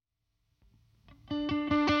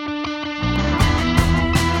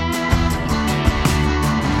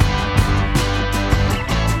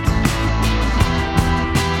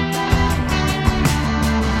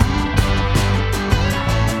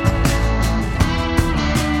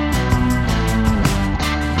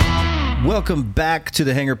Welcome back to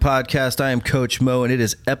the Hangar Podcast. I am Coach Mo, and it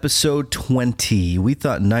is episode 20. We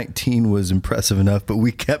thought 19 was impressive enough, but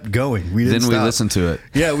we kept going. We didn't stop. We listened to it.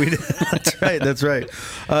 Yeah, we did. That's right.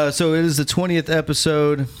 So it is the 20th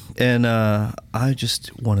episode, and I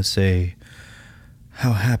just want to say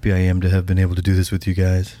how happy I am to have been able to do this with you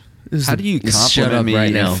guys. How do you compliment me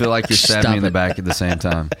right now. and feel like you're stabbing me in the back at the same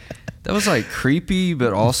time? That was like creepy,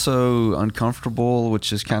 but also uncomfortable,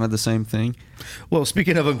 which is kind of the same thing. Well,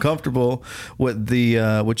 speaking of uncomfortable, what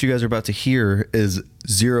you guys are about to hear is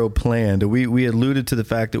zero planned. We alluded to the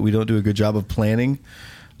fact that we don't do a good job of planning.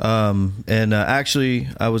 Actually,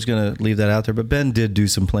 I was going to leave that out there, but Ben did do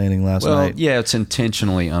some planning last night. Well, yeah, it's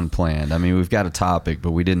intentionally unplanned. I mean, we've got a topic,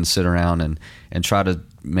 but we didn't sit around and try to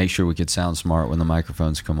make sure we could sound smart when the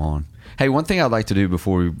microphones come on. Hey, one thing I'd like to do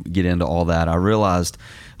before we get into all that, I realized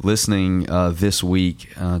listening this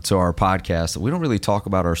week to our podcast that we don't really talk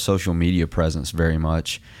about our social media presence very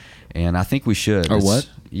much, and I think we should. What?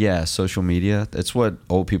 Yeah, social media. It's what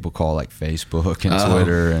old people call like Facebook and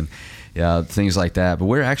Twitter and things like that. But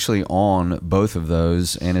we're actually on both of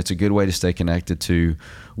those, and it's a good way to stay connected to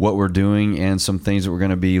what we're doing and some things that we're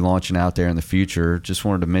going to be launching out there in the future. Just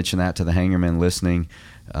wanted to mention that to the Hangar men listening.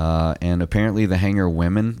 And apparently the Hangar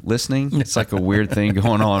women listening. It's like a weird thing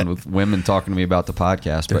going on with women talking to me about the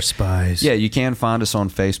podcast. They're spies. Yeah, you can find us on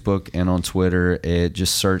Facebook and on Twitter.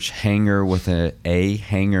 Just search Hangar with a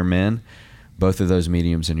Hangar men, both of those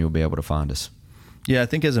mediums, and you'll be able to find us. Yeah, I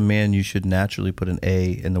think as a man, you should naturally put an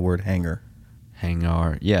A in the word hanger.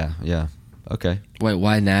 Hangar. Yeah. Okay. Wait,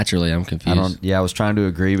 why naturally? I'm confused. I was trying to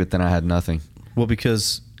agree, but then I had nothing. Well,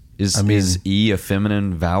 because... Is E a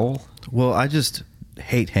feminine vowel? Well, I just...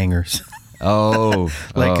 hate hangers.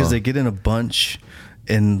 Because they get in a bunch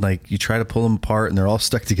and like you try to pull them apart and they're all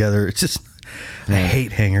stuck together. It's just I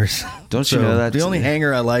hate hangers. Don't you know that the only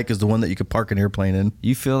hanger I like is the one that you could park an airplane in?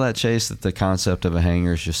 You feel that, Chase, that the concept of a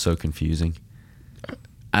hanger is just so confusing?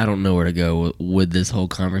 I don't know where to go with this whole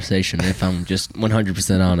conversation if I'm just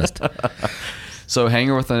 100% honest. So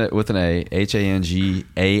Hangar with an A,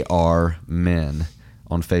 Hangar men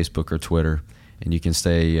on Facebook or Twitter. And you can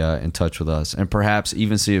stay in touch with us and perhaps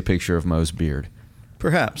even see a picture of Mo's beard.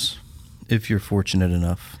 Perhaps, if you're fortunate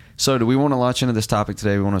enough. So do we want to launch into this topic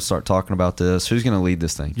today? We want to start talking about this. Who's going to lead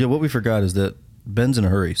this thing? Yeah, what we forgot is that Ben's in a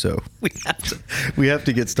hurry, so we have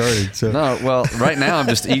to get started. So no, well, right now I'm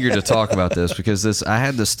just eager to talk about this because I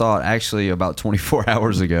had this thought actually about 24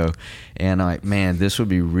 hours ago, and I'm like, man, this would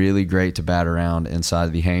be really great to bat around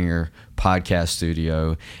inside the Hangar podcast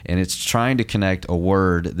studio, and it's trying to connect a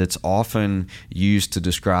word that's often used to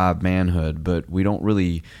describe manhood, but we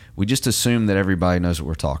just assume that everybody knows what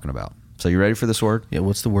we're talking about. So you ready for this word? Yeah,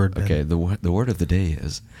 what's the word, Ben? Okay, the word of the day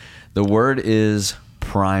is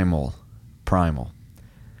primal. Primal.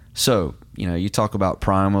 So, you talk about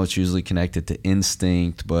primal, it's usually connected to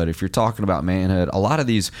instinct, but if you're talking about manhood, a lot of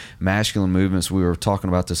these masculine movements, we were talking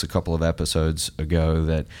about this a couple of episodes ago,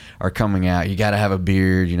 that are coming out. You got to have a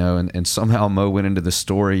beard, and somehow Mo went into the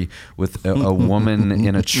story with a woman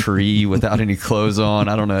in a tree without any clothes on.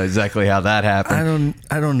 I don't know exactly how that happened.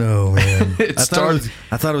 I don't know, man.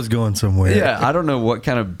 I thought it was going somewhere. Yeah, I don't know what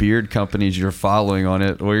kind of beard companies you're following on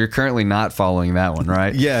it, or you're currently not following that one,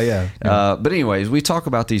 right? Yeah. But anyways, we talk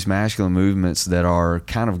about these masculine movements that are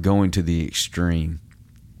kind of going to the extreme.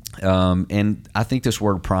 And I think this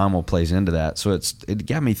word primal plays into that. So it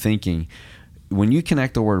got me thinking, when you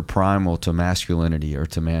connect the word primal to masculinity or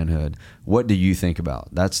to manhood, what do you think about?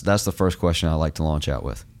 That's the first question I like to launch out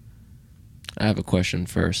with. I have a question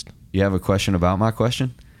first. You have a question about my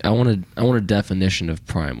question? I want a definition of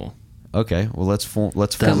primal. Okay, well let's form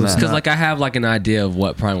that. Because I have an idea of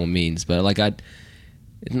what primal means, but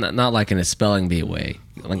not like in a spelling bee way.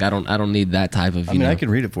 I don't need that type of. I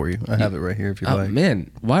can read it for you. I have it right here if you like.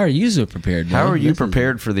 Man, why are you so prepared? How are you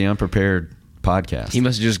prepared for the unprepared podcast? He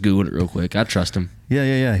must have just Googled it real quick. I trust him.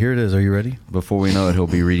 Yeah. Here it is. Are you ready? Before we know it, he'll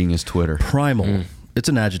be reading his Twitter. Primal. It's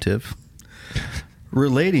an adjective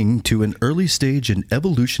relating to an early stage in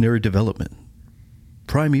evolutionary development.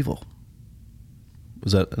 Primeval.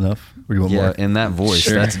 Was that enough? Or do you want more? In that voice,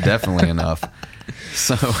 sure. That's definitely enough.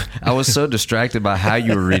 So I was so distracted by how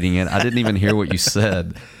you were reading it, I didn't even hear what you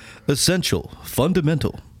said. Essential,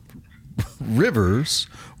 fundamental. Rivers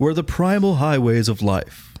were the primal highways of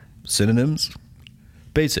life. Synonyms?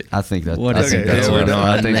 Basic. I think that's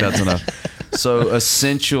enough. So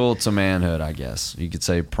essential to manhood, I guess. You could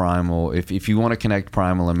say primal. If you want to connect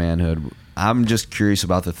primal and manhood, I'm just curious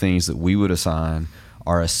about the things that we would assign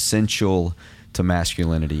are essential to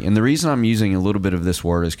masculinity. And the reason I'm using a little bit of this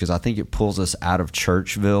word is because I think it pulls us out of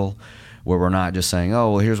Churchville, where we're not just saying,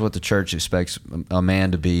 oh, well, here's what the church expects a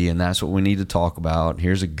man to be, and that's what we need to talk about.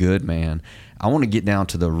 Here's a good man. I want to get down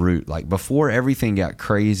to the root. Like, before everything got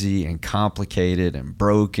crazy and complicated and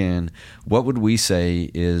broken, what would we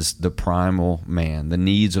say is the primal man, the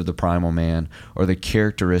needs of the primal man, or the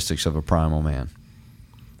characteristics of a primal man?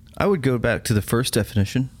 I would go back to the first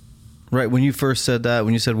definition, right? When you first said that,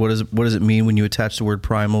 when you said, what does it mean when you attach the word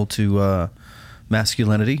primal to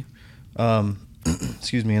masculinity?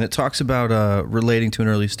 Excuse me. And it talks about relating to an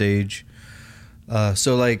early stage.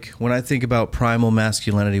 So like when I think about primal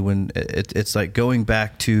masculinity, when it's like going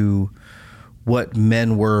back to what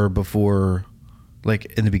men were before, like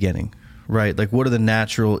in the beginning, right? Like, what are the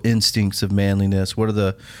natural instincts of manliness? What are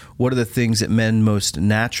the things that men most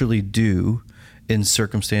naturally do in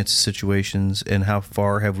circumstances, situations, and how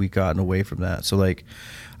far have we gotten away from that? So like,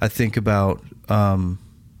 I think about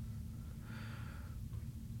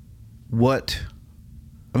what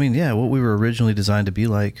we were originally designed to be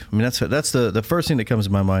like. I mean, that's the first thing that comes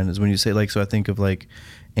to my mind is when you say, like, so I think of like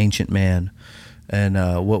ancient man and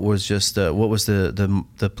what was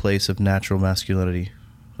the place of natural masculinity?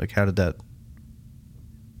 Like, how did that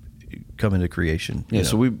come into creation? Yeah,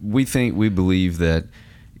 so we believe that,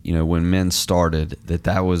 you know, when men started,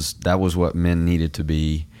 that was what men needed to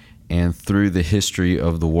be, and through the history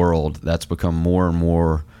of the world, that's become more and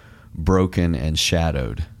more broken and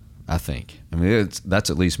shadowed, I think. I mean, that's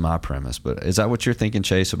at least my premise. But is that what you're thinking,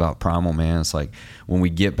 Chase, about primal man? It's like, when we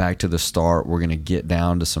get back to the start, we're going to get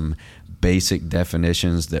down to some basic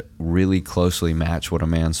definitions that really closely match what a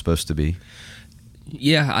man's supposed to be.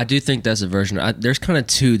 Yeah, I do think that's a version. There's kind of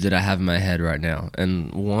two that I have in my head right now.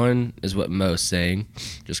 And one is what Mo's saying,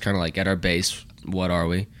 just kind of like at our base, what are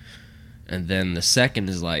we? And then the second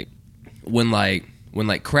is like, when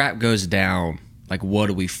crap goes down, like, what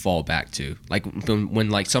do we fall back to? Like, when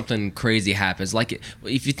like something crazy happens, like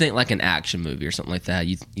if you think like an action movie or something like that,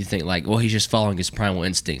 you think like, well, he's just following his primal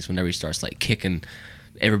instincts whenever he starts like kicking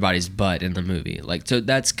everybody's butt in the movie. Like, so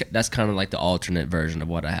that's kind of like the alternate version of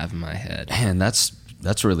what I have in my head. Man, that's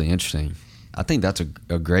really interesting. I think that's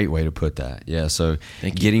a great way to put that. Yeah, so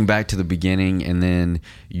getting back to the beginning, and then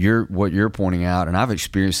what you're pointing out, and I've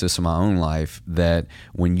experienced this in my own life, that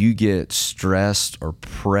when you get stressed or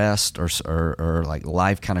pressed or like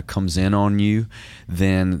life kind of comes in on you,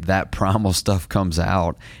 then that primal stuff comes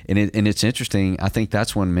out. And it's interesting. I think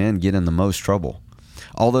that's when men get in the most trouble.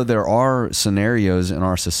 Although there are scenarios in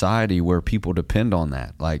our society where people depend on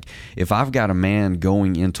that. Like, if I've got a man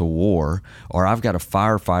going into war, or I've got a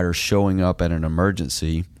firefighter showing up at an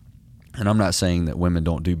emergency, and I'm not saying that women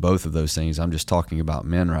don't do both of those things, I'm just talking about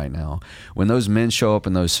men right now. When those men show up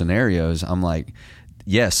in those scenarios, I'm like,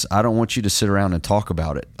 yes, I don't want you to sit around and talk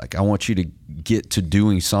about it. Like, I want you to get to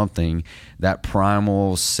doing something, that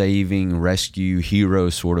primal, saving, rescue, hero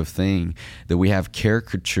sort of thing that we have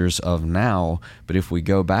caricatures of now. But if we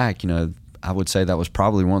go back, you know, I would say that was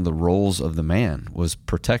probably one of the roles of the man, was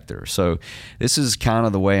protector. So this is kind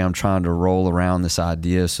of the way I'm trying to roll around this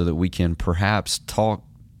idea so that we can perhaps talk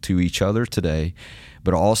to each other today,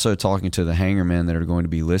 but also talking to the hangar men that are going to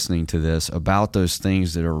be listening to this about those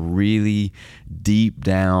things that are really deep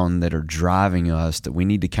down, that are driving us, that we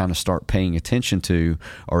need to kind of start paying attention to,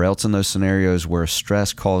 or else in those scenarios where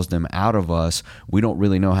stress calls them out of us, we don't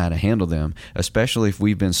really know how to handle them, especially if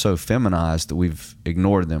we've been so feminized that we've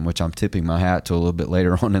ignored them, which I'm tipping my hat to a little bit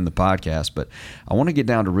later on in the podcast. But I want to get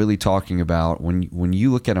down to really talking about when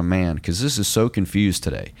you look at a man, because this is so confused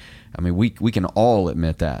today. I mean, we can all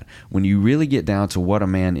admit that. When you really get down to what a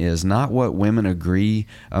man is, not what women agree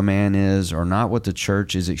a man is, or not what the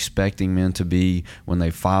church is expecting men to be when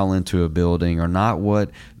they file into a building, or not what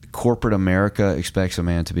corporate America expects a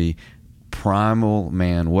man to be. Primal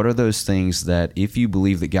man, what are those things that, if you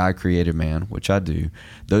believe that God created man, which I do,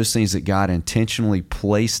 those things that God intentionally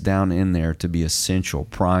placed down in there to be essential,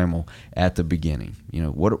 primal, at the beginning? You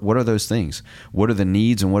know, what are those things? What are the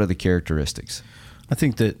needs and what are the characteristics? I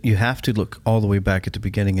think that you have to look all the way back at the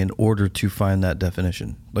beginning in order to find that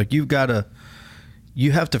definition. Like, you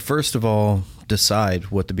have to first of all decide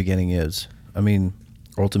what the beginning is. I mean,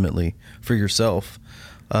 ultimately, for yourself.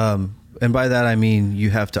 And by that, I mean,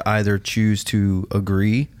 you have to either choose to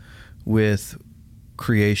agree with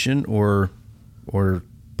creation or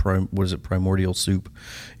primordial soup.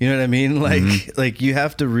 You know what I mean? Like, like you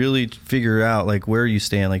have to really figure out like where you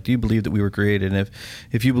stand. Like, do you believe that we were created? And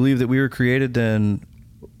if you believe that we were created, then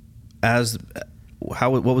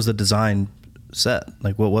what was the design set?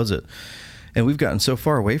 Like, what was it? And we've gotten so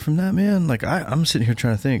far away from that, man. Like, I'm sitting here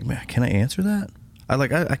trying to think, man, can I answer that?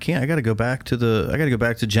 I can't. I got to go back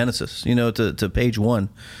to Genesis, you know, to page 1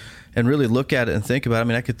 and really look at it and think about it. I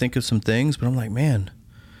mean, I could think of some things, but I'm like, man,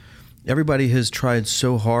 everybody has tried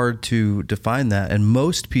so hard to define that, and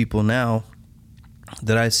most people now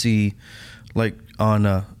that I see, like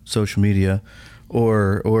on social media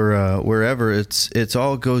or wherever, it's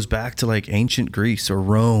all goes back to like ancient Greece or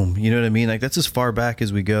Rome. You know what I mean? Like that's as far back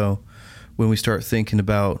as we go when we start thinking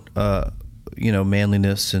about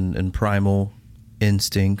manliness and primal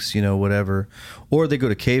instincts, whatever. Or they go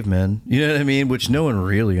to cavemen, you know what I mean, which no one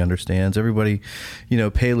really understands. Everybody,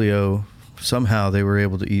 paleo, somehow they were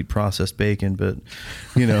able to eat processed bacon, but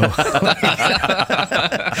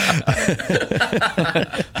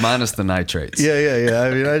minus the nitrates. Yeah. I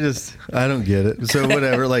mean, I don't get it. So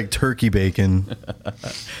whatever, like turkey bacon.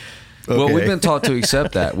 Okay. Well, we've been taught to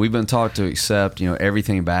accept that. We've been taught to accept,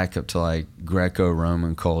 everything back up to like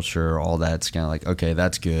Greco-Roman culture. All that's kind of like, okay,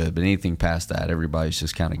 that's good. But anything past that, everybody's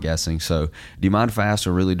just kind of guessing. So do you mind if I ask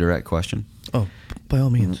a really direct question? Oh, by all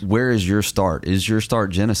means. Where is your start? Is your start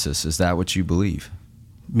Genesis? Is that what you believe?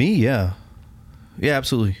 Me? Yeah. Yeah,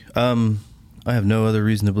 absolutely. I have no other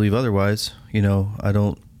reason to believe otherwise. This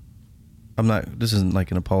isn't like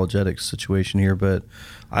an apologetics situation here, but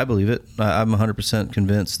I believe it. I'm 100%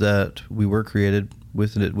 convinced that we were created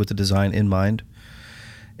with the design in mind.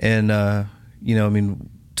 And, to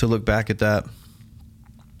look back at that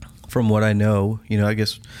from what I know, I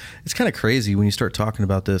guess it's kind of crazy when you start talking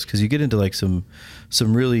about this, because you get into like some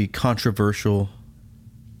really controversial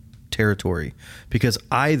territory, because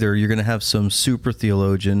either you're going to have some super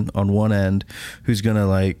theologian on one end who's going to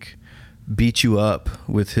like beat you up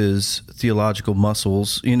with his theological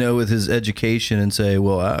muscles, with his education, and say,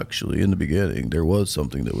 well, actually in the beginning there was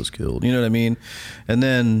something that was killed, you know what I mean? And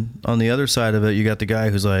then on the other side of it, you got the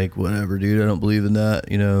guy who's like, whatever, dude, I don't believe in that,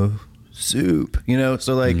 soup,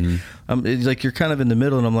 so like, it's like you're kind of in the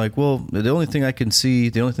middle, and I'm like, well, the only thing I can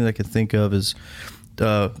think of is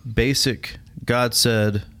basic. God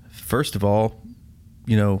said, first of all,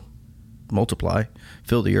 multiply,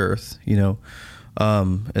 fill the earth, and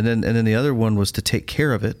then the other one was to take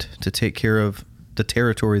care of it, to take care of the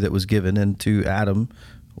territory that was given, and to Adam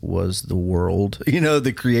was the world,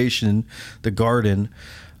 the creation, the garden,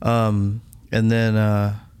 and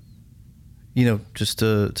then just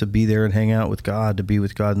to be there and hang out with God, to be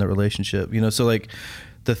with God in that relationship, so like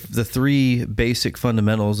the three basic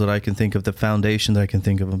fundamentals that I can think of, the foundation that I can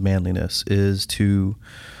think of manliness is to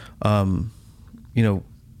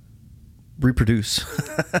reproduce,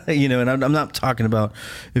 and I'm not talking about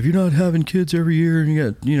if you're not having kids every year and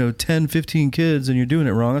you got 10, 15 kids and you're doing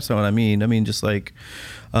it wrong. That's not what I mean. I mean just like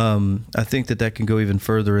I think that can go even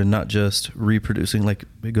further, and not just reproducing, like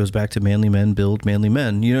it goes back to manly men build manly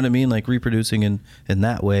men, you know what I mean, like reproducing in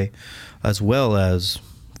that way as well as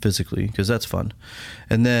physically, because that's fun.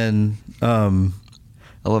 And then I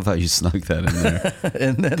love how you snuck that in there,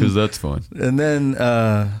 and then because that's fun. And then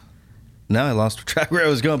now I lost track where I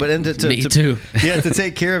was going, but Me too. Yeah, to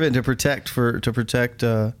take care of it and to protect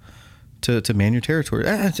to man your territory.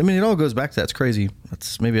 I mean, it all goes back to that. It's crazy.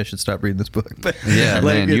 Maybe I should stop reading this book. But yeah,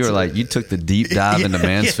 like, man, you took the deep dive into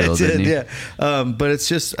Mansfield, didn't you? Yeah. But it's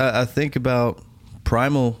just I think about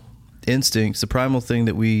primal instincts. The primal thing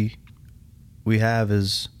that we have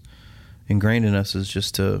is ingrained in us is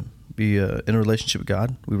just to be in a relationship with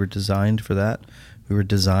God. We were designed for that. We were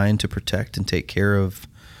designed to protect and take care of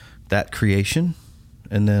that creation,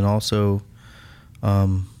 and then also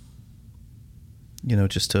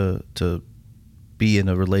just to be in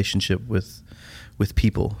a relationship with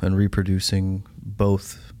people and reproducing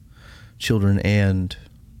both children and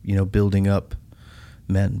building up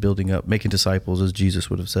men, making disciples, as Jesus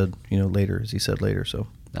would have said later, as he said later. So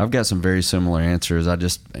I've got some very similar answers. I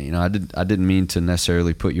just I didn't mean to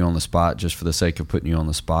necessarily put you on the spot just for the sake of putting you on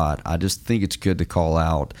the spot. I just think it's good to call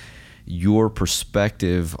out your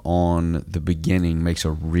perspective on the beginning makes a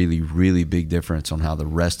really, really big difference on how the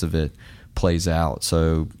rest of it plays out.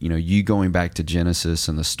 So, you going back to Genesis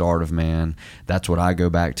and the start of man, that's what I go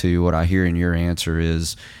back to. What I hear in your answer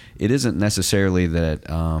is it isn't necessarily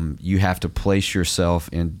that you have to place yourself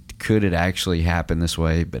in, could it actually happen this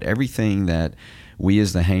way? But everything that we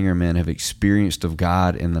as the Hangar men have experienced of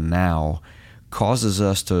God in the now causes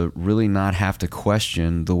us to really not have to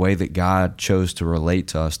question the way that God chose to relate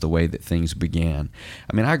to us, the way that things began.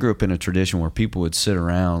 I mean, I grew up in a tradition where people would sit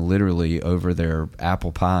around literally over their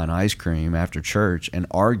apple pie and ice cream after church and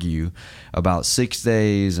argue about 6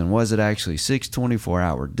 days and was it actually 6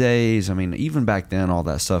 24-hour days. I mean, even back then, all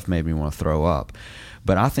that stuff made me want to throw up.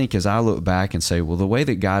 But I think as I look back and say, well, the way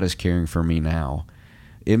that God is caring for me now,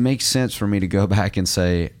 it makes sense for me to go back and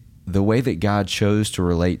say, the way that God chose to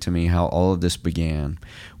relate to me, how all of this began.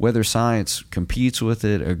 Whether science competes with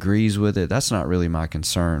it, agrees with it, that's not really my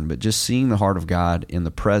concern. But just seeing the heart of God in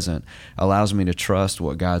the present allows me to trust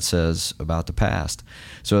what God says about the past.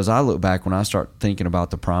 So as I look back, when I start thinking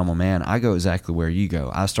about the primal man, I go exactly where you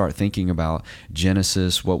go. I start thinking about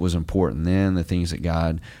Genesis, what was important then, the things that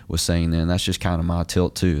God was saying then. That's just kind of my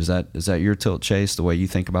tilt too. Is that your tilt, Chase, the way you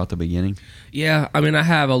think about the beginning? Yeah, I mean, I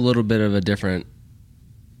have a little bit of a different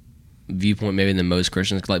viewpoint maybe than most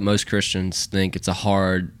Christians. Like most Christians think it's a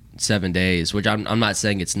hard 7 days, which I'm not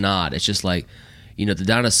saying it's not. It's just like, the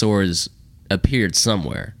dinosaurs appeared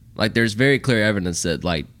somewhere. Like there's very clear evidence that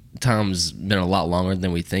like time's been a lot longer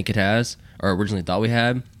than we think it has, or originally thought we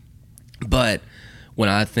had. But when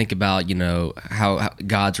I think about, how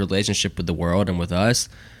God's relationship with the world and with us,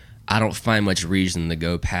 I don't find much reason to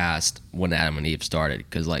go past when Adam and Eve started,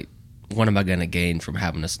 because like, what am I going to gain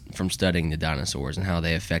from studying the dinosaurs and how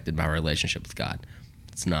they affected my relationship with God?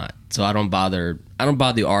 It's not. So I don't bother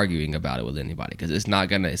arguing about it with anybody, because it's not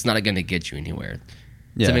gonna get you anywhere.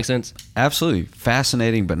 Does that make sense? Absolutely.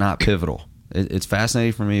 Fascinating, but not pivotal. It's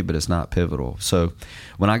fascinating for me, but it's not pivotal. So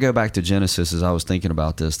when I go back to Genesis, as I was thinking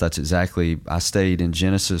about this, that's exactly, I stayed in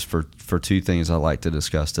Genesis for two things I like to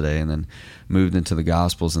discuss today, and then moved into the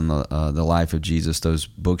Gospels and the life of Jesus, those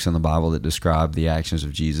books in the Bible that describe the actions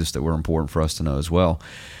of Jesus that were important for us to know as well.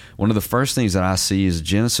 One of the first things that I see is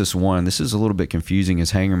Genesis 1. This is a little bit confusing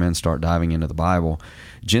as hangermen start diving into the Bible.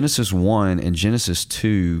 Genesis 1 and Genesis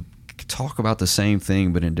 2 talk about the same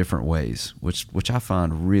thing but in different ways, which I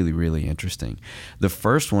find really, really interesting. The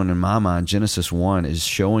first one in my mind, Genesis 1, is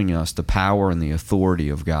showing us the power and the authority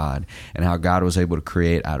of God and how God was able to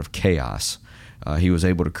create out of chaos. He was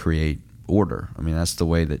able to create order. I mean, that's the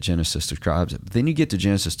way that Genesis describes it. But then you get to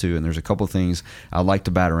Genesis 2, and there's a couple of things I'd like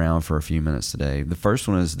to bat around for a few minutes today. The first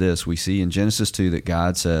one is this. We see in Genesis 2 that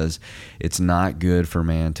God says it's not good for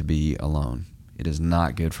man to be alone. It is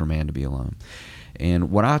not good for man to be alone.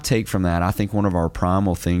 And what I take from that, I think one of our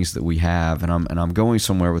primal things that we have, and I'm going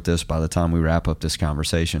somewhere with this by the time we wrap up this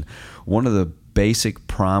conversation, one of the basic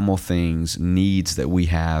primal things, needs that we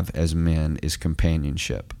have as men is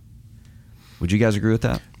companionship. Would you guys agree with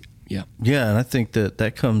that? Yeah, and I think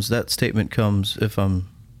that statement comes, if I'm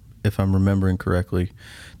remembering correctly,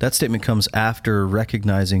 that statement comes after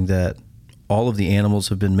recognizing that all of the animals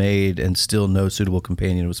have been made and still no suitable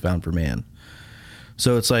companion was found for man.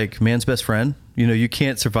 So it's like man's best friend. You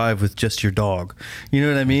can't survive with just your dog. You know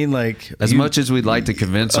what I mean? Like, as much as we'd like to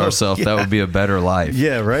convince ourselves that would be a better life.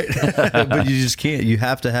 Yeah, right. But you just can't. You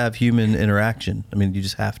have to have human interaction. I mean, you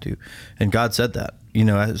just have to. And God said that.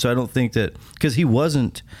 So I don't think that, because he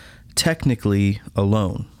wasn't technically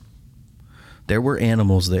alone. There were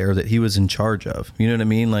animals there that he was in charge of. You know what I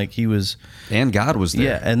mean? Like he was, and God was there.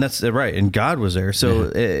 Yeah, and that's right. And God was there. So,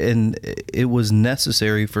 and it was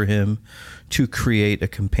necessary for him to create a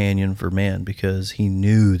companion for man because he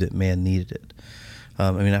knew that man needed it.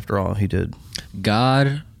 After all, he did.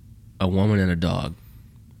 God, a woman, and a dog.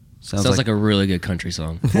 Sounds like a really good country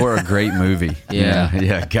song. Or a great movie.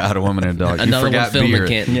 Yeah. God, a woman, and a dog. Another you forgot one beer.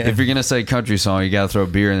 Yeah. If you're going to say country song, you got to throw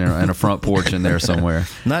beer in there and a front porch in there somewhere.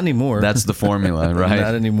 Not anymore. That's the formula, right?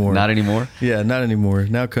 Not anymore. Not anymore? Yeah, not anymore.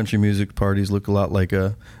 Now country music parties look a lot like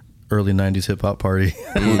a early 90s hip-hop party.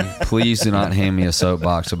 Please do not hand me a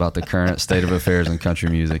soapbox about the current state of affairs in country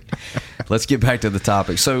music. Let's get back to the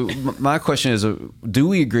topic. So my question is, do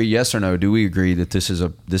we agree, yes or no, do we agree that this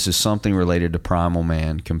is something related to primal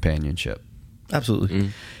man companionship?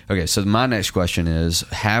 Absolutely. Okay, so my next question is,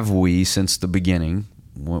 have we, since the beginning,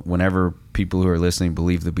 whenever people who are listening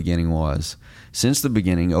believe the beginning was, since the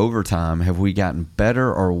beginning, over time, have we gotten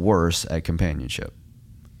better or worse at companionship?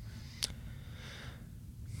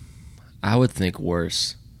 I would think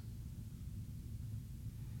worse.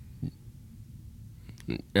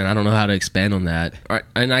 And I don't know how to expand on that. All right,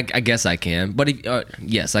 and I guess I can. But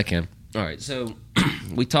yes, I can. All right, so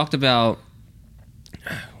we talked about...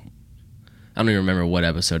 I don't even remember what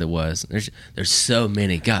episode it was. There's so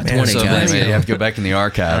many. God, 20 guys. You have to go back in the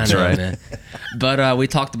archives, right? Man. But we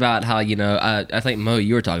talked about how, I think, Mo,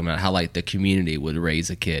 you were talking about how, like, the community would raise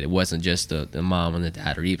a kid. It wasn't just the mom and the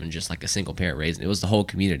dad or even just, like, a single parent raising it. It was the whole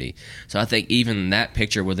community. So I think even that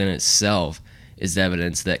picture within itself is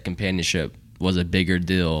evidence that companionship was a bigger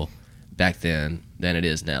deal back then than it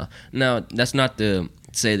is now. Now, that's not to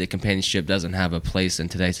say that companionship doesn't have a place in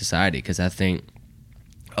today's society, because I think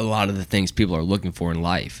a lot of the things people are looking for in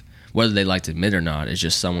life, whether they like to admit or not, is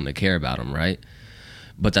just someone to care about them, right?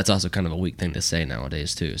 But that's also kind of a weak thing to say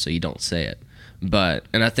nowadays too, so you don't say it.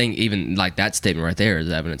 And I think even like that statement right there is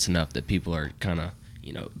evidence enough that people are kind of,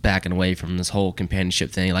 backing away from this whole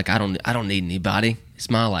companionship thing. Like I don't need anybody. It's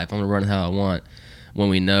my life. I'm gonna run how I want. When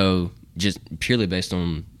we know, just purely based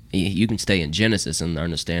on, you can stay in Genesis and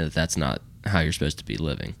understand that that's not how you're supposed to be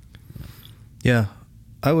living. Yeah,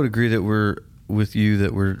 I would agree that we're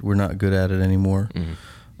not good at it anymore.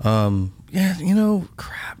 Yeah,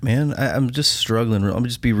 crap, man. I'm just struggling. I'm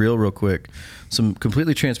just be real quick. Some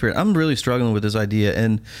completely transparent. I'm really struggling with this idea,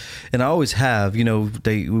 and I always have.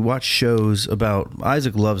 We watch shows about,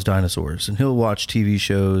 Isaac loves dinosaurs, and he'll watch TV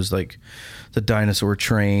shows like The Dinosaur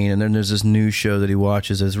Train, and then there's this new show that he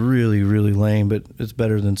watches that's really, really lame, but it's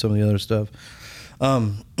better than some of the other stuff.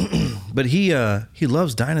 But he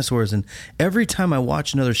loves dinosaurs, and every time I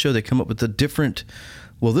watch another show, they come up with a different.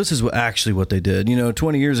 Well, this is what they did.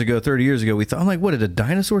 20 years ago, 30 years ago, we thought, I'm like, what did a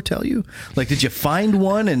dinosaur tell you? Like, did you find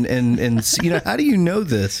one? And how do you know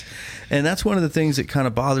this? And that's one of the things that kind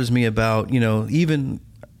of bothers me about, even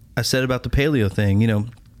I said about the paleo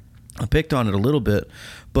thing, I picked on it a little bit,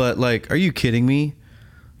 but like, are you kidding me?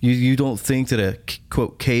 You don't think that a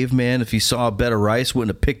quote caveman, if he saw a bed of rice,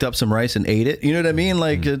 wouldn't have picked up some rice and ate it? You know what I mean?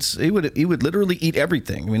 Like he would literally eat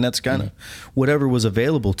everything. I mean, that's kind of whatever was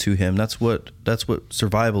available to him. That's what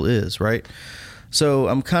survival is, right? So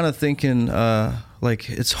I'm kind of thinking like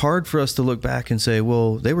it's hard for us to look back and say,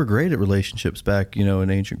 well, they were great at relationships back, in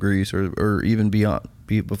ancient Greece or even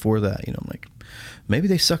before that. I'm like, maybe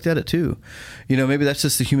they sucked at it too. Maybe that's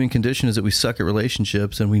just the human condition, is that we suck at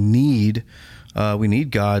relationships, and we need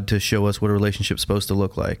God to show us what a relationship's supposed to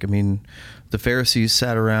look like. I mean, the Pharisees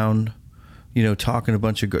sat around, talking a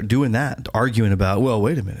bunch of, doing that, arguing about, well,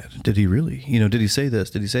 wait a minute, did he really, did he say this?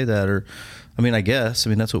 Did he say that? Or, I mean, I guess,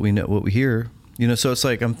 that's what we know, what we hear, so it's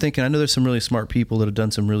like, I'm thinking, I know there's some really smart people that have done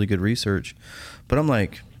some really good research, but I'm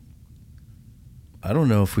like, I don't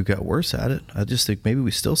know if we've got worse at it. I just think maybe we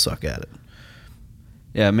still suck at it.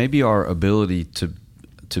 Yeah, maybe our ability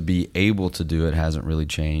to be able to do it hasn't really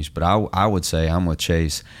changed. But I would say, I'm with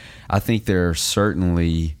Chase, I think there are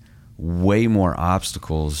certainly way more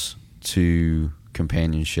obstacles to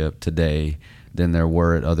companionship today than there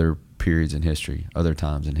were at other periods in history, other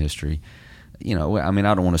times in history. I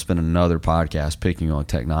don't want to spend another podcast picking on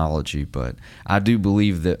technology, but I do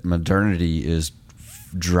believe that modernity is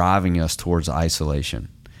driving us towards isolation.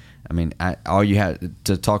 All you have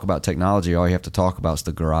to talk about technology, all you have to talk about is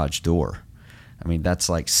the garage door. That's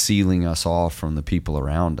like sealing us off from the people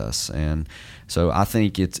around us. And so I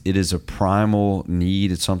think it is a primal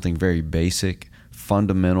need. It's something very basic,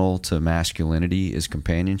 fundamental to masculinity, is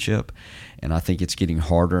companionship. And I think it's getting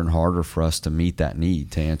harder and harder for us to meet that need,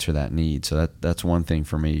 to answer that need. So that's one thing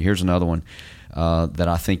for me. Here's another one that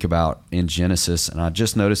I think about in Genesis. And I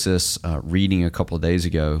just noticed this reading a couple of days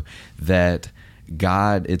ago, that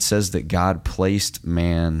it says that God placed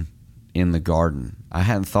man in the garden. I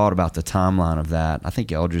hadn't thought about the timeline of that. I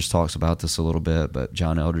think Eldridge talks about this a little bit, but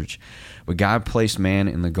John Eldridge. But God placed man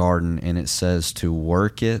in the garden, and it says to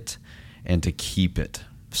work it and to keep it.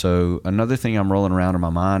 So another thing I'm rolling around in my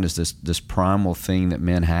mind is this primal thing that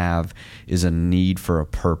men have, is a need for a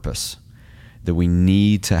purpose. That we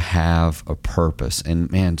need to have a purpose.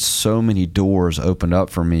 And man, so many doors opened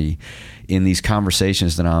up for me in these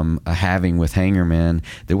conversations that I'm having with Hangar men,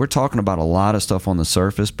 that we're talking about a lot of stuff on the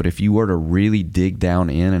surface, but if you were to really dig down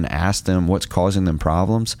in and ask them what's causing them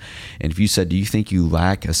problems, and if you said, do you think you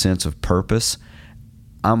lack a sense of purpose?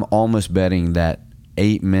 I'm almost betting that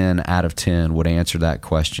 8 men out of 10 would answer that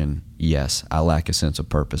question. Yes, I lack a sense of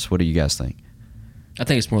purpose. What do you guys think? I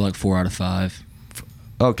think it's more like 4 out of 5.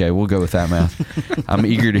 Okay, we'll go with that math. I'm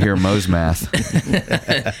eager to hear Mo's math.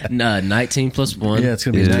 No, 19 plus 1. Yeah, it's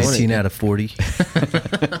going to be 19 out of 40.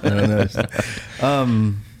 I don't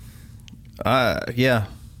know. Yeah.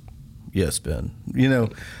 Yes, Ben.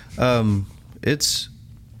 It's...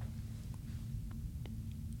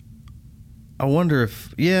 I wonder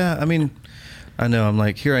if... Yeah, I know. I'm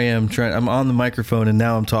like, here I am I'm on the microphone, and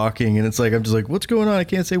now I'm talking, and it's like, I'm just like, what's going on? I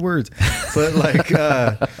can't say words. But like,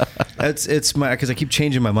 it's because I keep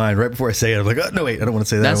changing my mind right before I say it. I'm like, oh, no, wait, I don't want to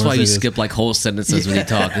say that. That's why you skip like whole sentences when you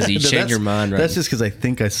talk, because you change your mind. Right? That's just because I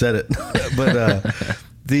think I said it. But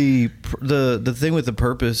the thing with the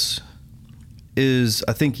purpose is,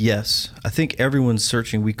 I think everyone's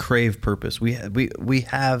searching. We crave purpose. We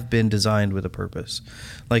have been designed with a purpose.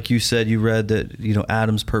 Like you said, you read that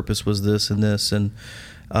Adam's purpose was this and this, and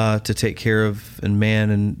to take care of and man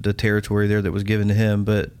and the territory there that was given to him.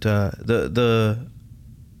 But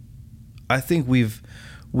I think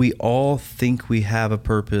we all think we have a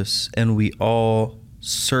purpose, and we all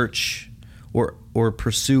search or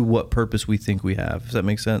pursue what purpose we think we have. Does that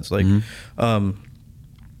make sense? Like,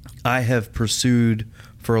 I have pursued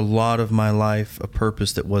for a lot of my life a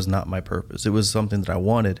purpose that was not my purpose. It was something that I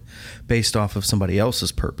wanted based off of somebody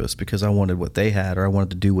else's purpose because I wanted what they had, or I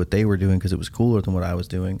wanted to do what they were doing because it was cooler than what I was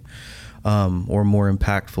doing, or more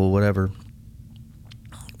impactful, whatever.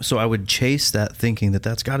 So I would chase that thinking that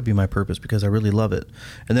that's got to be my purpose because I really love it.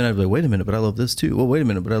 And then I'd be like, wait a minute, but I love this too. Well, wait a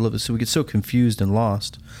minute, but I love this. So we get so confused and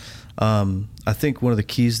lost. I think one of the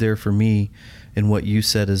keys there for me in what you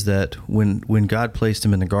said is that when God placed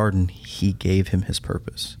him in the garden, he gave him his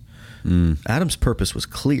purpose. Adam's purpose was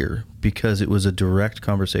clear because it was a direct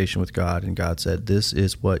conversation with God, and God said, this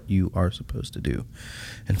is what you are supposed to do.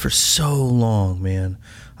 And for so long, man,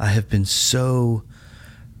 I have been so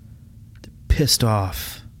pissed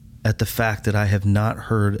off at the fact that I have not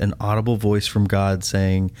heard an audible voice from God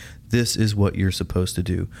saying, this is what you're supposed to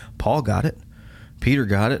do. Paul got it. Peter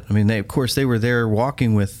got it. I mean, they were there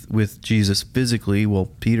walking with Jesus physically.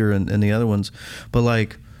 Well, Peter and the other ones. But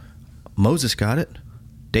like, Moses got it.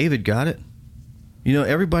 David got it. You know,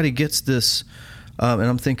 everybody gets this. And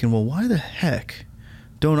I'm thinking, well, why the heck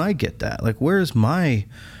don't I get that? Like, where's my,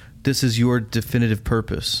 this is your definitive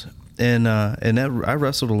purpose? And that, I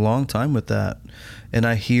wrestled a long time with that. And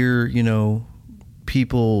I hear,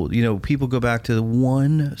 people go back to the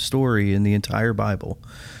one story in the entire Bible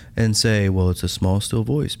and say, well, it's a small, still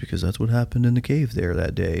voice because that's what happened in the cave there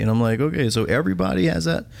that day. And I'm like, okay, so everybody has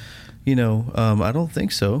that? I don't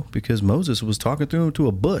think so, because Moses was talking to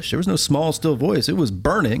a bush. There was no small, still voice. It was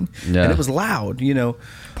burning, and it was loud,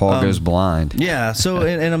 Paul goes blind. Yeah, so,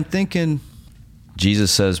 and I'm thinking...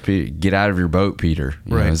 Jesus says, get out of your boat, Peter.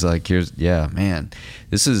 Right. It's like, man,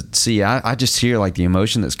 this is, I just hear like the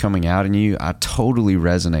emotion that's coming out in you. I totally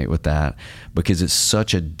resonate with that because it's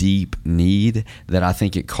such a deep need that I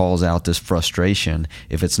think it calls out this frustration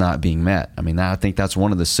if it's not being met. I mean, I think that's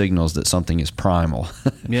one of the signals that something is primal.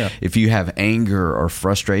 Yeah. If you have anger or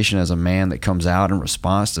frustration as a man that comes out in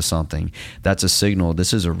response to something, that's a signal.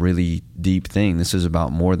 This is a really deep thing. This is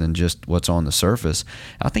about more than just what's on the surface.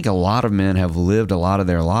 I think a lot of men have lived a lot of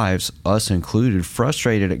their lives, us included,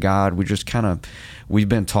 frustrated at God. We've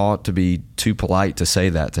been taught to be too polite to say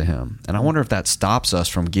that to him. And I wonder if that stops us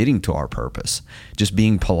from getting to our purpose, just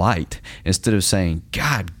being polite instead of saying,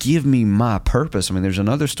 God, give me my purpose. I mean, there's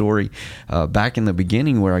another story back in the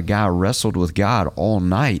beginning where a guy wrestled with God all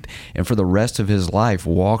night and for the rest of his life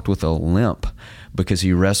walked with a limp because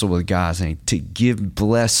he wrestled with God saying,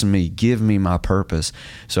 bless me, give me my purpose.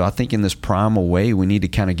 So I think in this primal way, we need to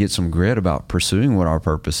kind of get some grit about pursuing what our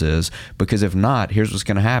purpose is, because if not, here's what's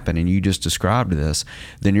going to happen. And you just described this,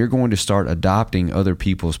 then you're going to start adopting other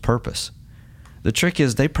people's purpose. The trick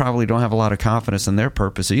is they probably don't have a lot of confidence in their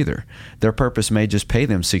purpose either. Their purpose may just pay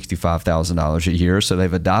them $65,000 a year, so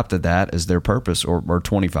they've adopted that as their purpose, or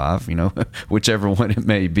 25, whichever one it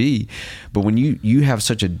may be. But when you have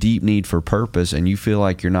such a deep need for purpose and you feel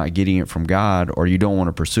like you're not getting it from God, or you don't want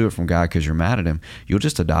to pursue it from God because you're mad at him, you'll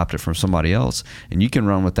just adopt it from somebody else. And you can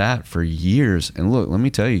run with that for years. And look, let me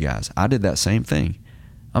tell you guys, I did that same thing.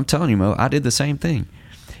 I'm telling you, Mo, I did the same thing.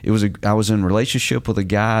 I was in a relationship with a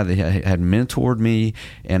guy that had mentored me,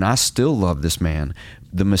 and I still love this man.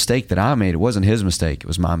 The mistake that I made, it wasn't his mistake, it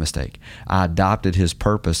was my mistake. I adopted his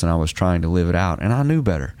purpose and I was trying to live it out, and I knew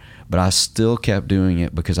better, but I still kept doing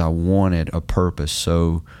it because I wanted a purpose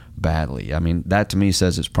so badly. I mean, that to me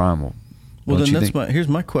says it's primal. Well, then here's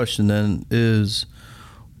my question then is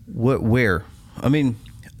where? I mean,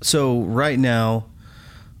 so right now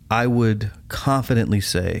I would confidently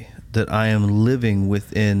say that I am living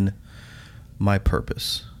within my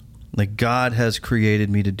purpose. Like, God has created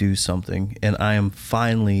me to do something, and I am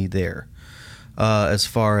finally there. As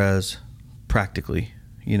far as practically,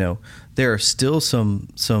 there are still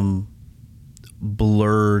some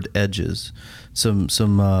blurred edges, some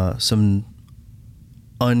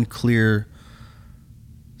unclear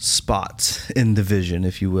spots in the vision,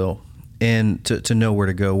 if you will, and to know where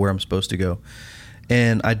to go, where I'm supposed to go.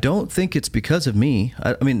 And I don't think it's because of me.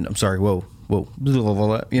 I'm sorry. Whoa.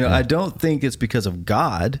 I don't think it's because of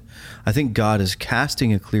God. I think God is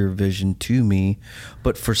casting a clear vision to me,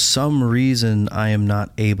 but for some reason I am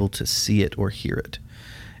not able to see it or hear it.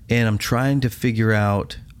 And I'm trying to figure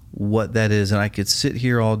out what that is. And I could sit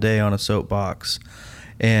here all day on a soapbox.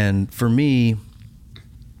 And for me,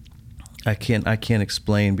 I can't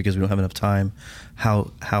explain, because we don't have enough time,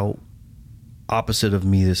 how opposite of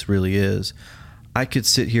me this really is. I could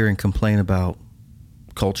sit here and complain about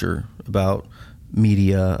culture, about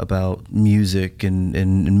media, about music and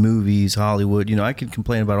movies, Hollywood. I could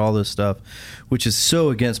complain about all this stuff, which is so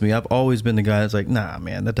against me. I've always been the guy that's like, nah,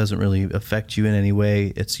 man, that doesn't really affect you in any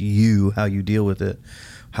way. It's you, how you deal with it,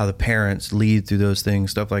 how the parents lead through those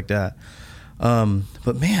things, stuff like that.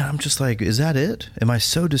 But man, I'm just like, is that it? Am I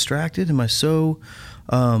so distracted? Am I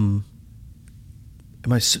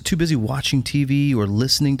too busy watching TV or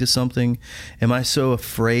listening to something? Am I so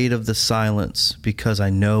afraid of the silence because I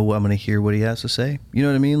know I'm going to hear what he has to say? You know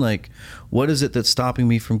what I mean? Like, what is it that's stopping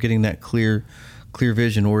me from getting that clear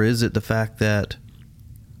vision? Or is it the fact that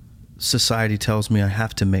society tells me I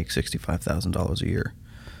have to make $65,000 a year,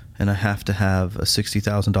 and I have to have a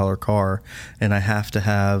 $60,000 car, and I have to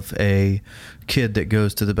have a kid that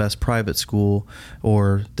goes to the best private school,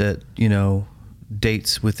 or that,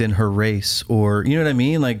 dates within her race, or, you know what I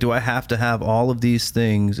mean? Like, do I have to have all of these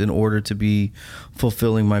things in order to be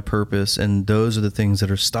fulfilling my purpose? And those are the things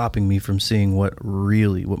that are stopping me from seeing what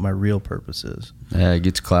my real purpose is. Yeah, it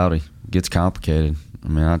gets cloudy, it gets complicated. I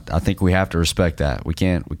mean, I think we have to respect that. We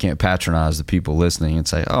can't patronize the people listening and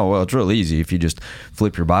say, oh, well, it's real easy. If you just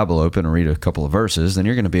flip your Bible open and read a couple of verses, then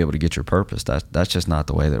you're going to be able to get your purpose. That's just not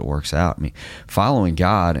the way that it works out. I mean, following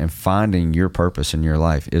God and finding your purpose in your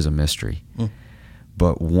life is a mystery.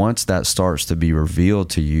 But once that starts to be revealed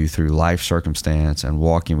to you through life circumstance and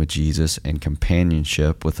walking with Jesus and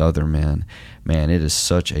companionship with other men, man, it is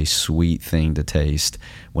such a sweet thing to taste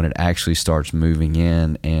when it actually starts moving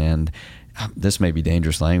in. And this may be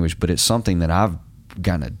dangerous language, but it's something that I've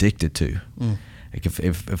gotten addicted to. Like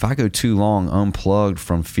if I go too long unplugged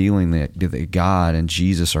from feeling that God and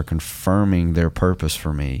Jesus are confirming their purpose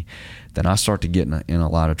for me, then I start to get in a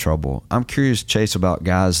lot of trouble. I'm curious, Chase, about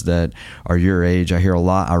guys that are your age. I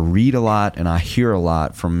read a lot, and I hear a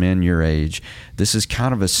lot from men your age. This is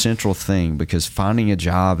kind of a central thing because finding a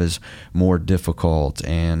job is more difficult,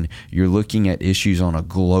 and you're looking at issues on a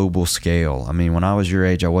global scale. I mean, when I was your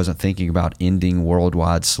age, I wasn't thinking about ending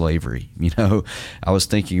worldwide slavery. I was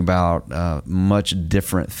thinking about much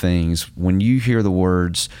different things. When you hear the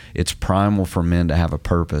words, it's primal for men to have a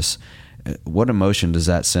purpose, what emotion does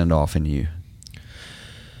that send off in you?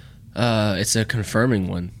 It's a confirming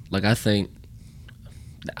one. Like, I think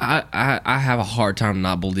I have a hard time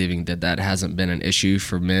not believing that hasn't been an issue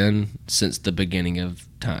for men since the beginning of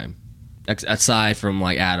time, aside from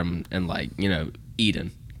like Adam and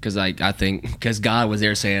Eden, because I think because God was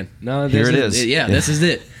there saying, no, here it is. Yeah, this is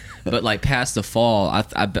it. But like past the fall,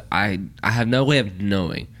 I have no way of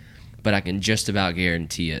knowing, but I can just about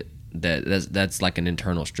guarantee it. That's like an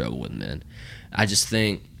internal struggle with men. I just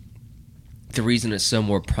think the reason it's so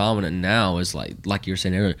more prominent now is like you were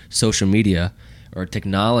saying earlier, social media or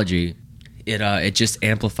technology. It just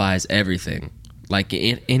amplifies everything. Like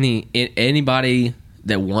anybody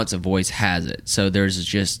that wants a voice has it. So there's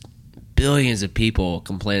just billions of people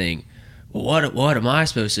complaining, what am I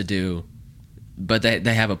supposed to do? But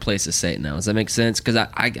they have a place to say it now. Does that make sense? Because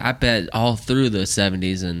I bet all through the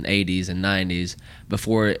 70s and 80s and 90s,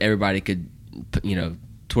 before everybody could,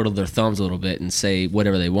 twiddle their thumbs a little bit and say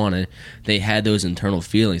whatever they wanted, they had those internal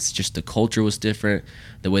feelings. Just the culture was different.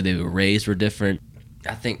 The way they were raised were different.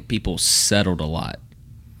 I think people settled a lot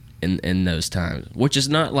in those times, which is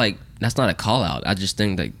not like, that's not a call out. I just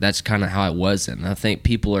think that's kind of how it was then. I think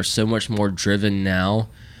people are so much more driven now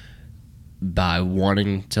by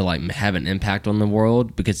wanting to have an impact on the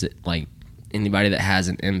world, because anybody that has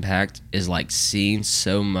an impact is seen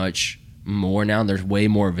so much more now. There's way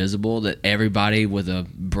more visible that everybody with a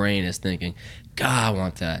brain is thinking, God, I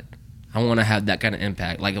want that. I want to have that kind of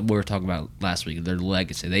impact. Like we were talking about last week, their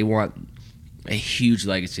legacy. They want a huge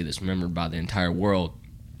legacy that's remembered by the entire world.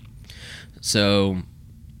 So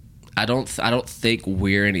I don't think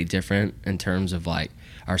we're any different in terms of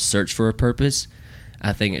our search for a purpose.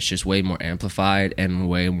 I think it's just way more amplified and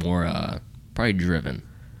way more probably driven,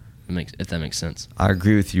 if that makes sense. I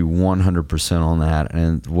agree with you 100% on that.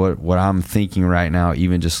 And what I'm thinking right now,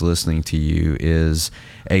 even just listening to you, is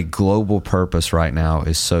a global purpose right now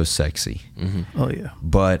is so sexy. Mm-hmm. Oh, yeah.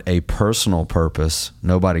 But a personal purpose,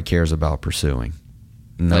 nobody cares about pursuing.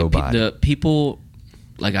 Nobody. The people,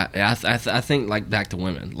 I think, back to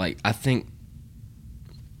women. I think,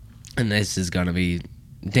 and this is going to be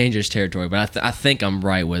dangerous territory, but I think I'm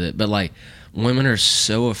right with it. But women are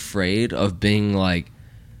so afraid of being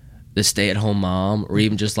the stay-at-home mom, or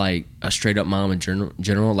even just a straight-up mom in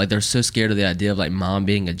general. They're so scared of the idea of mom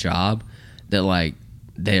being a job that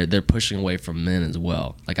they're pushing away from men as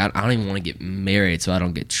well. I don't even want to get married so I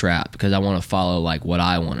don't get trapped, because I want to follow what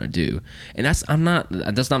I want to do. And that's not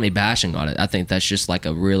me bashing on it. I think that's just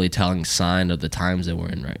a really telling sign of the times that we're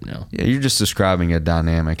in right now. Yeah, you're just describing a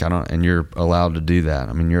dynamic. And you're allowed to do that.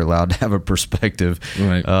 I mean, you're allowed to have a perspective.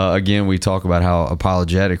 Right. Again, we talk about how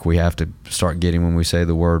apologetic we have to start getting when we say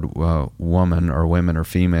the word woman or women or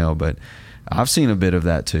female, but I've seen a bit of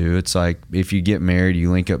that too. It's like if you get married,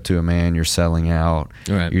 you link up to a man, you're selling out.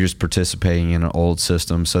 Right. You're just participating in an old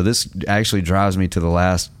system. So this actually drives me to the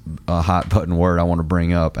last hot button word I want to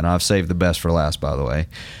bring up, and I've saved the best for last, by the way.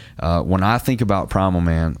 When I think about Primal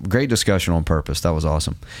Man, great discussion on purpose. That was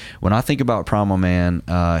awesome. When I think about Primal Man,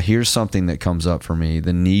 here's something that comes up for me: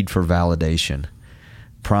 the need for validation.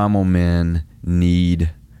 Primal men need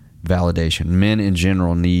validation. Men in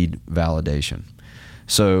general need validation.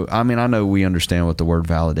 So, I mean, I know we understand what the word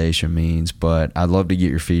validation means, but I'd love to get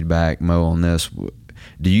your feedback, Mo, on this.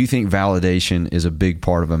 Do you think validation is a big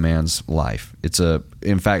part of a man's life? It's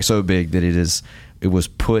in fact, so big that it was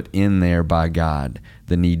put in there by God,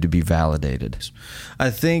 the need to be validated. I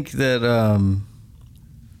think that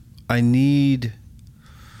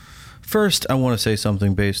first, I want to say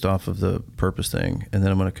something based off of the purpose thing, and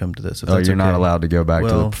then I'm going to come to this. You're not allowed to go back to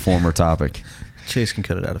the former topic. Chase can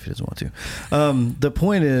cut it out if he doesn't want to. The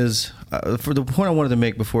point is, for the point I wanted to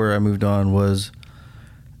make before I moved on was,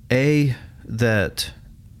 that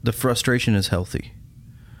the frustration is healthy.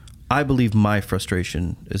 I believe my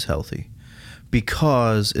frustration is healthy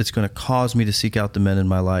because it's going to cause me to seek out the men in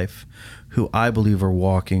my life who I believe are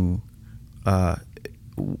walking,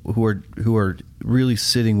 who are really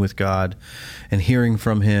sitting with God and hearing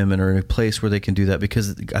from Him and are in a place where they can do that,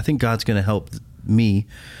 because I think God's going to help me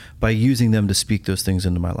by using them to speak those things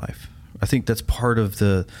into my life. I think that's part of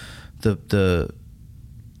the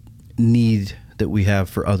need that we have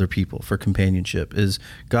for other people, for companionship, is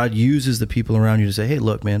God uses the people around you to say, hey,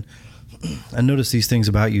 look, man, I noticed these things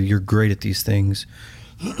about you. You're great at these things.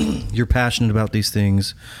 You're passionate about these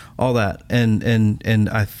things, all that. And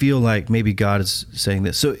I feel like maybe God is saying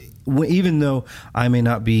this. So even though I may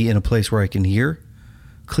not be in a place where I can hear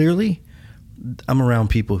clearly, I'm around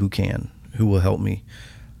people who will help me.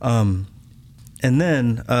 And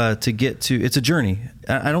then to get to, it's a journey.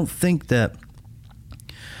 I don't think that,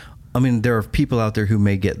 I mean, there are people out there who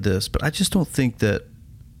may get this, but I just don't think that,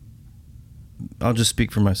 I'll just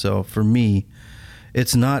speak for myself. For me,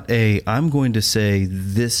 it's not I'm going to say,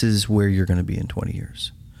 this is where you're going to be in 20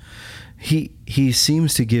 years. He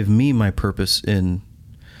seems to give me my purpose in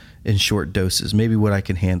short doses, maybe what I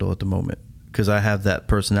can handle at the moment. Because I have that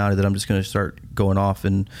personality that I'm just going to start going off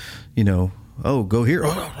and, go here.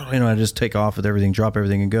 I just take off with everything, drop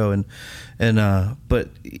everything and go. But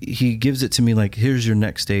he gives it to me like, here's your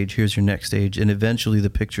next stage. Here's your next stage. And eventually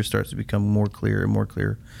the picture starts to become more clear and more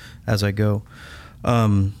clear as I go.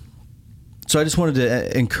 So I just wanted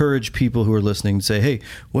to encourage people who are listening to say, hey,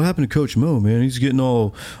 what happened to Coach Mo, man? He's getting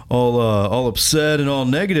all upset and all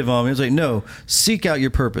negative on me. It's like, no, seek out your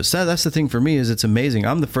purpose. That's the thing for me, is it's amazing.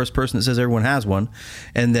 I'm the first person that says everyone has one,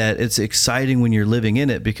 and that it's exciting when you're living in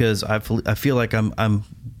it, because I feel like I'm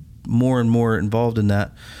more and more involved in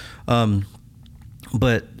that.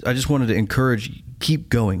 But I just wanted to encourage, keep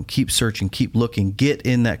going, keep searching, keep looking, get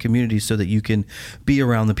in that community so that you can be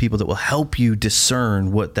around the people that will help you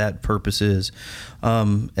discern what that purpose is.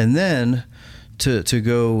 And then to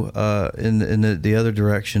go in the other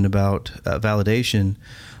direction about validation,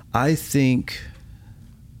 I think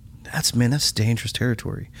that's dangerous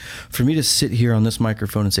territory. For me to sit here on this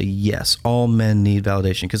microphone and say, yes, all men need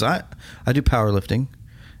validation, because I do powerlifting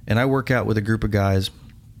and I work out with a group of guys,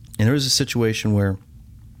 and there was a situation where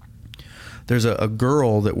there's a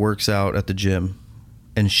girl that works out at the gym,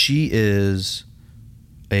 and she is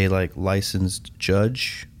a licensed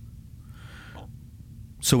judge.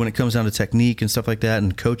 So when it comes down to technique and stuff like that,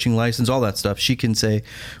 and coaching license, all that stuff, we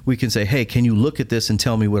can say, hey, can you look at this and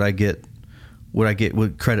tell me what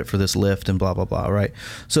credit for this lift and blah, blah, blah. Right.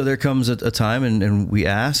 So there comes a time and we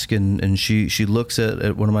ask, and she looks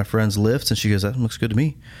at one of my friend's lifts and she goes, that looks good to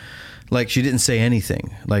me. Like, she didn't say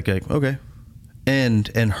anything, like okay. And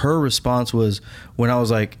her response was, when I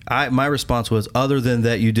was like, my response was, other than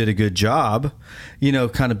that you did a good job,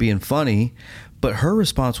 kind of being funny. But her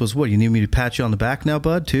response was, what, you need me to pat you on the back now,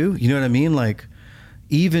 bud, too? You know what I mean? Like,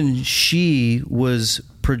 even she was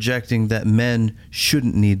projecting that men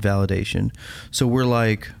shouldn't need validation. So we're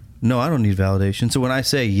like, no, I don't need validation. So when I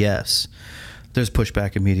say yes, there's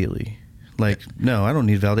pushback immediately. Like, no, I don't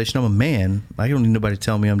need validation. I'm a man. I don't need nobody to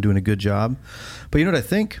tell me I'm doing a good job. But you know what I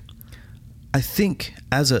think? I think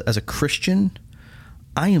as a Christian,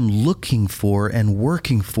 I am looking for and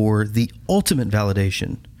working for the ultimate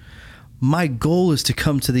validation. My goal is to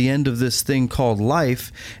come to the end of this thing called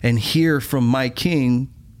life and hear from my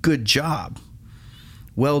King, good job.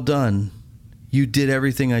 Well done. You did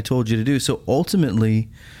everything I told you to do. So ultimately,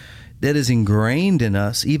 that is ingrained in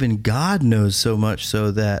us. Even God knows so much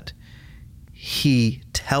so that He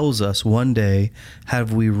tells us one day,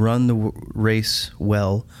 have we run the race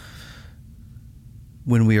well?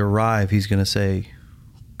 when we arrive, he's going to say,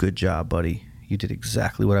 "Good job, buddy. You did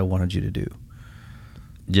exactly what I wanted you to do."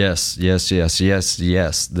 Yes.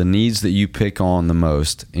 The needs that you pick on the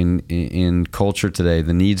most in culture today,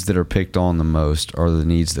 the needs that are picked on the most are the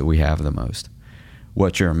needs that we have the most.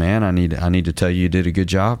 What, you're a man? I need to tell you did a good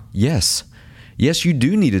job? Yes, you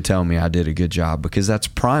do need to tell me I did a good job, because that's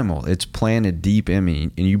primal. It's planted deep in me.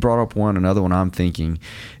 And you brought up another one I'm thinking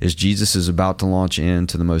is Jesus is about to launch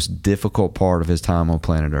into the most difficult part of his time on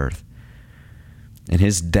planet Earth. And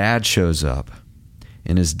his dad shows up,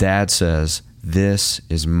 and his dad says, "This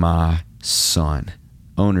is my son."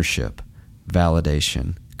 Ownership,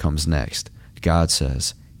 validation comes next. God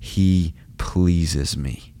says, "He pleases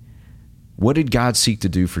me." What did God seek to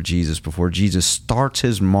do for Jesus before Jesus starts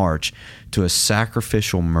his march to a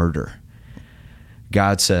sacrificial murder?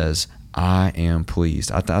 God says, "I am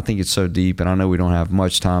pleased." I think it's so deep, and I know we don't have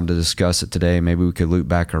much time to discuss it today. Maybe we could loop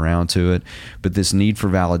back around to it. But this need for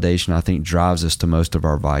validation, I think, drives us to most of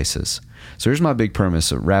our vices. So here's my big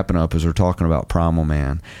premise of wrapping up as we're talking about primal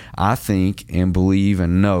man. I think and believe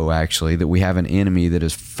and know, actually, that we have an enemy that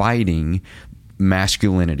is fighting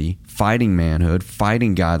masculinity, fighting manhood,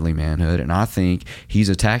 fighting godly manhood, and I think he's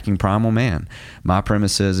attacking primal man. My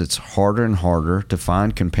premise is it's harder and harder to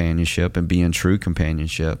find companionship and be in true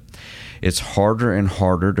companionship. It's harder and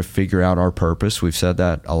harder to figure out our purpose. We've said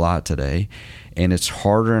that a lot today. And it's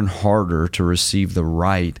harder and harder to receive the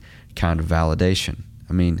right kind of validation.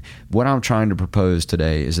 I mean, what I'm trying to propose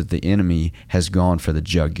today is that the enemy has gone for the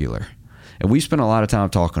jugular. And we spend a lot of time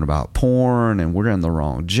talking about porn, and we're in the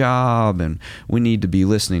wrong job, and we need to be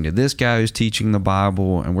listening to this guy who's teaching the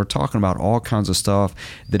Bible, and we're talking about all kinds of stuff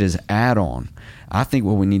that is add-on. I think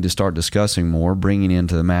what we need to start discussing more, bringing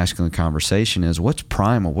into the masculine conversation, is what's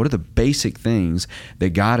primal? What are the basic things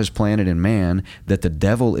that God has planted in man that the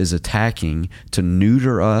devil is attacking to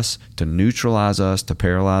neuter us, to neutralize us, to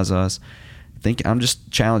paralyze us? I'm just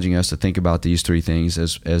challenging us to think about these three things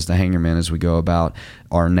as the Hangar Men as we go about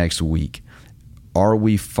our next week. Are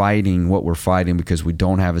we fighting what we're fighting because we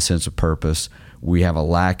don't have a sense of purpose, we have a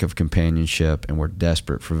lack of companionship, and we're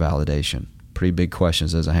desperate for validation? Pretty big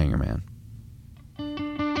questions as a Hangar Man.